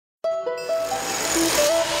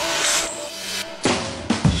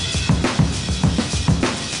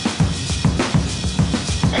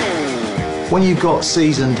When you've got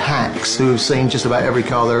seasoned hacks who have seen just about every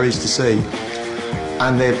car there is to see,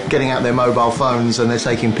 and they're getting out their mobile phones and they're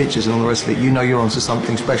taking pictures and all the rest of it, you know you're onto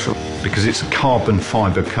something special. Because it's a carbon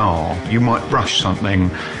fibre car, you might brush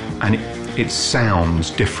something and it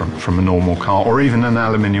sounds different from a normal car or even an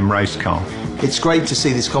aluminium race car. It's great to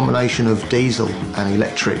see this combination of diesel and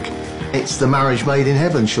electric. It's the marriage made in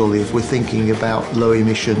heaven, surely, if we're thinking about low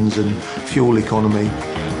emissions and fuel economy.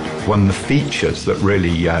 One of the features that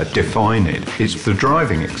really define it is the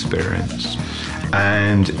driving experience.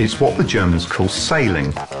 And it's what the Germans call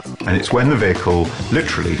sailing. And it's when the vehicle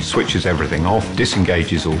literally switches everything off,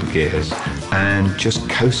 disengages all the gears, and just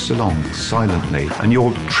coasts along silently. And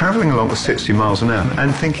you're travelling along at 60 miles an hour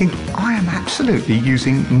and thinking, I am absolutely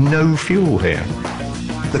using no fuel here.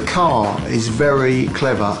 The car is very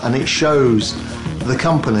clever, and it shows the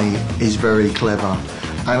company is very clever.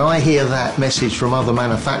 And I hear that message from other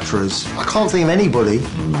manufacturers. I can't think of anybody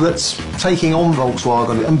that's taking on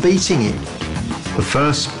Volkswagen and beating it. The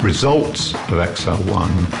first results of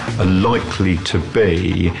XL1 are likely to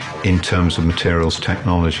be in terms of materials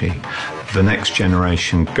technology. The next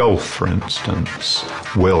generation Golf, for instance,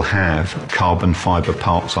 will have carbon fibre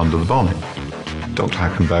parts under the bonnet. Dr.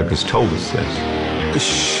 Hackenberg has told us this.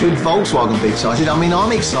 Should Volkswagen be excited? I mean,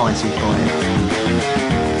 I'm excited by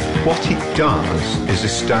it. What it does is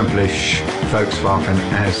establish Volkswagen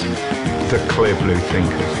as the clear blue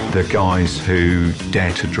thinkers, the guys who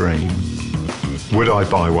dare to dream. Would I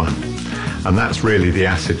buy one? And that's really the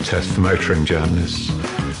acid test for motoring journalists.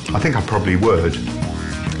 I think I probably would.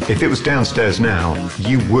 If it was downstairs now,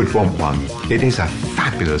 you would want one. It is a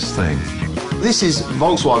fabulous thing. This is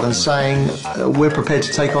Volkswagen saying we're prepared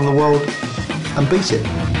to take on the world and beat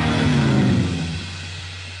it.